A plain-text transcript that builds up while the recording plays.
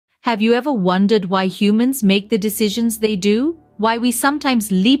Have you ever wondered why humans make the decisions they do? Why we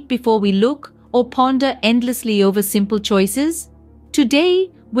sometimes leap before we look or ponder endlessly over simple choices?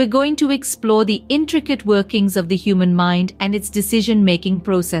 Today, we're going to explore the intricate workings of the human mind and its decision-making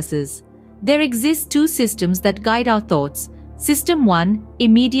processes. There exist two systems that guide our thoughts. System 1,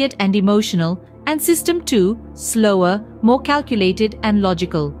 immediate and emotional, and System 2, slower, more calculated and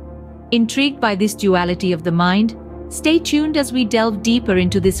logical. Intrigued by this duality of the mind? Stay tuned as we delve deeper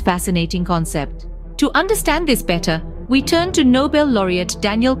into this fascinating concept. To understand this better, we turn to Nobel Laureate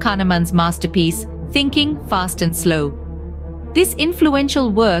Daniel Kahneman's masterpiece, Thinking, Fast and Slow. This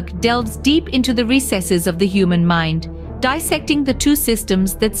influential work delves deep into the recesses of the human mind, dissecting the two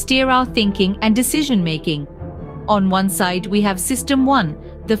systems that steer our thinking and decision-making. On one side, we have System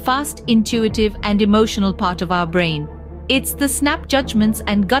 1, the fast, intuitive, and emotional part of our brain. It's the snap judgments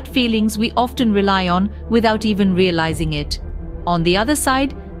and gut feelings we often rely on without even realizing it. On the other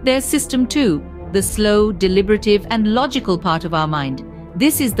side, there's System 2, the slow, deliberative, and logical part of our mind.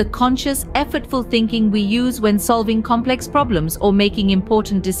 This is the conscious, effortful thinking we use when solving complex problems or making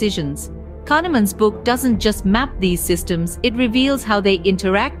important decisions. Kahneman's book doesn't just map these systems, it reveals how they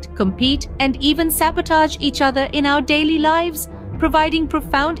interact, compete, and even sabotage each other in our daily lives, providing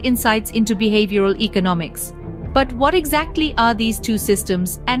profound insights into behavioral economics. But what exactly are these two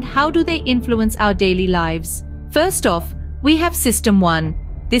systems, and how do they influence our daily lives? First off, we have System 1.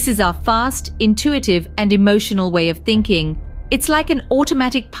 This is our fast, intuitive, and emotional way of thinking. It's like an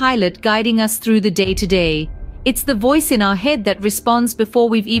automatic pilot guiding us through the day-to-day. It's the voice in our head that responds before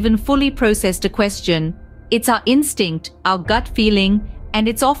we've even fully processed a question. It's our instinct, our gut feeling, and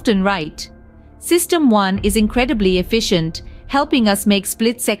it's often right. System 1 is incredibly efficient, helping us make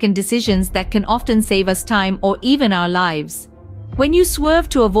split-second decisions that can often save us time or even our lives. When you swerve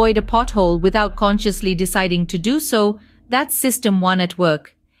to avoid a pothole without consciously deciding to do so, that's System 1 at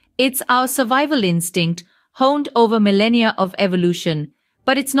work. It's our survival instinct, honed over millennia of evolution.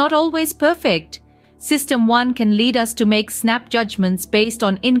 But it's not always perfect. System 1 can lead us to make snap judgments based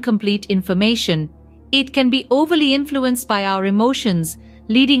on incomplete information. It can be overly influenced by our emotions,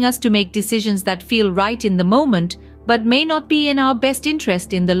 leading us to make decisions that feel right in the moment, but may not be in our best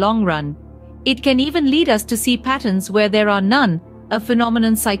interest in the long run. It can even lead us to see patterns where there are none, a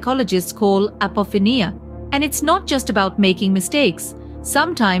phenomenon psychologists call apophenia. And it's not just about making mistakes.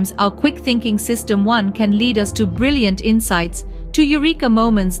 Sometimes our quick-thinking System 1 can lead us to brilliant insights, to eureka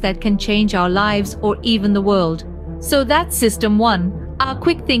moments that can change our lives or even the world. So that's System 1, our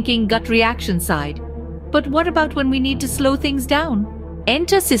quick-thinking gut reaction side. But what about when we need to slow things down?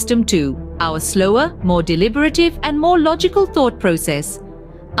 Enter System 2, our slower, more deliberative, and more logical thought process.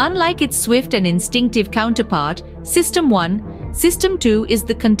 Unlike its swift and instinctive counterpart, System 1, System 2 is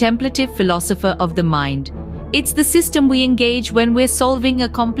the contemplative philosopher of the mind. It's the system we engage when we're solving a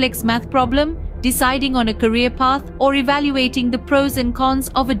complex math problem, deciding on a career path, or evaluating the pros and cons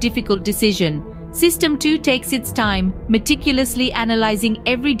of a difficult decision. System 2 takes its time, meticulously analyzing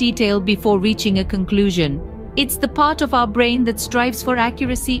every detail before reaching a conclusion. It's the part of our brain that strives for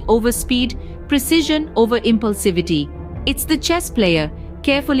accuracy over speed, precision over impulsivity. It's the chess player,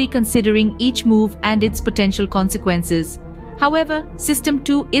 carefully considering each move and its potential consequences. However, System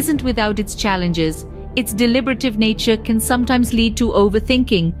 2 isn't without its challenges. Its deliberative nature can sometimes lead to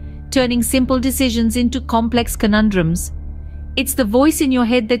overthinking, turning simple decisions into complex conundrums. It's the voice in your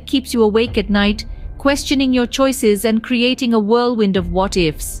head that keeps you awake at night, questioning your choices and creating a whirlwind of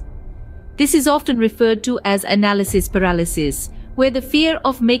what-ifs. This is often referred to as analysis paralysis, where the fear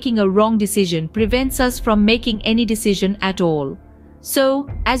of making a wrong decision prevents us from making any decision at all. So,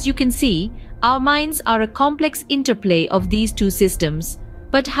 as you can see, our minds are a complex interplay of these two systems.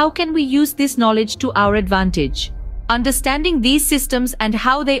 But how can we use this knowledge to our advantage? Understanding these systems and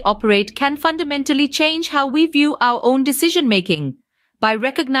how they operate can fundamentally change how we view our own decision-making. By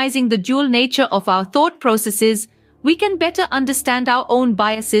recognizing the dual nature of our thought processes, we can better understand our own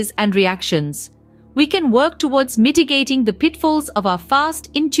biases and reactions. We can work towards mitigating the pitfalls of our fast,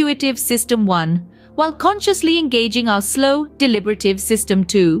 intuitive System 1, while consciously engaging our slow, deliberative System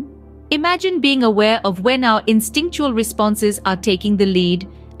 2. Imagine being aware of when our instinctual responses are taking the lead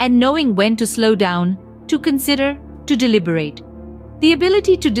and knowing when to slow down, to consider, to deliberate. The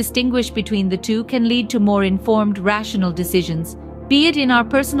ability to distinguish between the two can lead to more informed, rational decisions, be it in our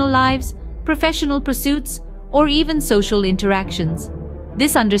personal lives, professional pursuits, or even social interactions.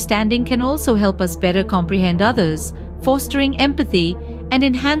 This understanding can also help us better comprehend others, fostering empathy and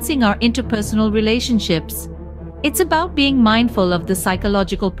enhancing our interpersonal relationships. It's about being mindful of the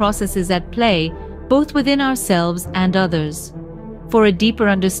psychological processes at play, both within ourselves and others. For a deeper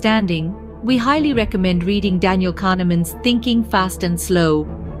understanding, we highly recommend reading Daniel Kahneman's Thinking, Fast and Slow.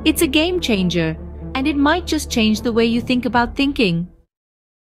 It's a game changer, and it might just change the way you think about thinking.